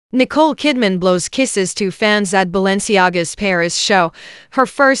Nicole Kidman blows kisses to fans at Balenciaga's Paris show. Her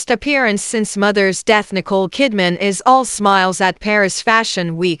first appearance since mother's death. Nicole Kidman is all smiles at Paris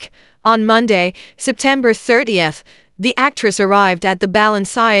Fashion Week. On Monday, September 30th, the actress arrived at the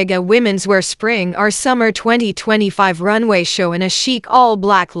Balenciaga Women's Wear Spring or Summer 2025 runway show in a chic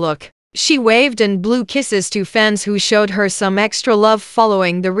all-black look. She waved and blew kisses to fans who showed her some extra love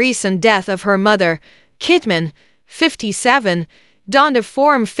following the recent death of her mother. Kidman, 57, donned a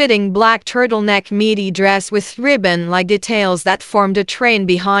form-fitting black turtleneck midi dress with ribbon-like details that formed a train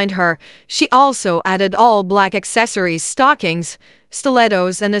behind her. She also added all-black accessories, stockings,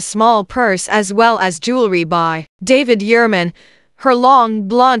 stilettos and a small purse, as well as jewelry by David Yurman. Her long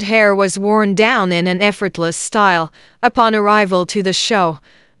blonde hair was worn down in an effortless style. Upon arrival to the show,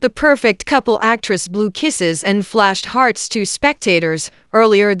 the perfect couple actress blew kisses and flashed hearts to spectators.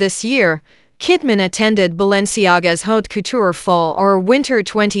 Earlier this year, Kidman attended Balenciaga's Haute Couture Fall or Winter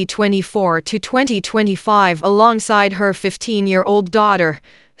 2024 to 2025 alongside her 15-year-old daughter,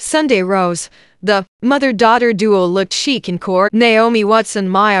 Sunday Rose. The mother-daughter duo looked chic in court. Naomi Watts and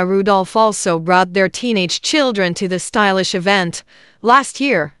Maya Rudolph also brought their teenage children to the stylish event. Last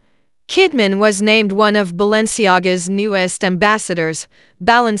year, Kidman was named one of Balenciaga's newest ambassadors.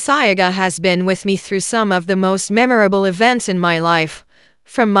 Balenciaga has been with me through some of the most memorable events in my life,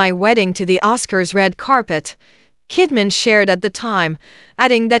 from my wedding to the Oscars red carpet, Kidman shared at the time,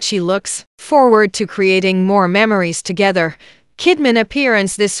 adding that she looks forward to creating more memories together. Kidman's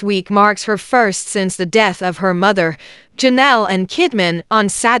appearance this week marks her first since the death of her mother, Janelle and Kidman. On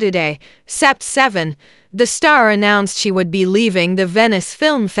Saturday, Sept. 7, the star announced she would be leaving the Venice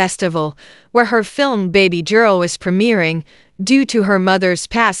Film Festival, where her film Baby Girl was premiering, due to her mother's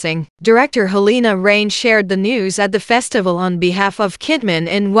passing. Director Helena Rain shared the news at the festival on behalf of Kidman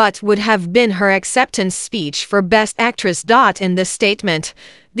in what would have been her acceptance speech for Best Actress. In the statement,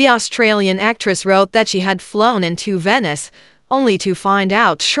 the Australian actress wrote that she had flown into Venice, only to find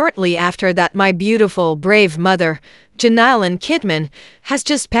out shortly after that my beautiful, brave mother, Janelle Kidman, has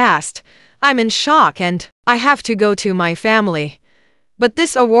just passed. I'm in shock and I have to go to my family. But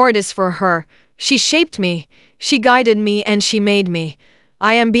this award is for her. She shaped me, she guided me, and she made me.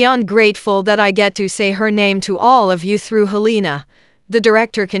 I am beyond grateful that I get to say her name to all of you through Helena. The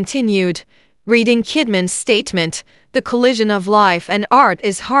director continued, reading Kidman's statement, "The collision of life and art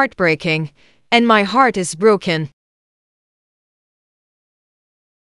is heartbreaking, and my heart is broken."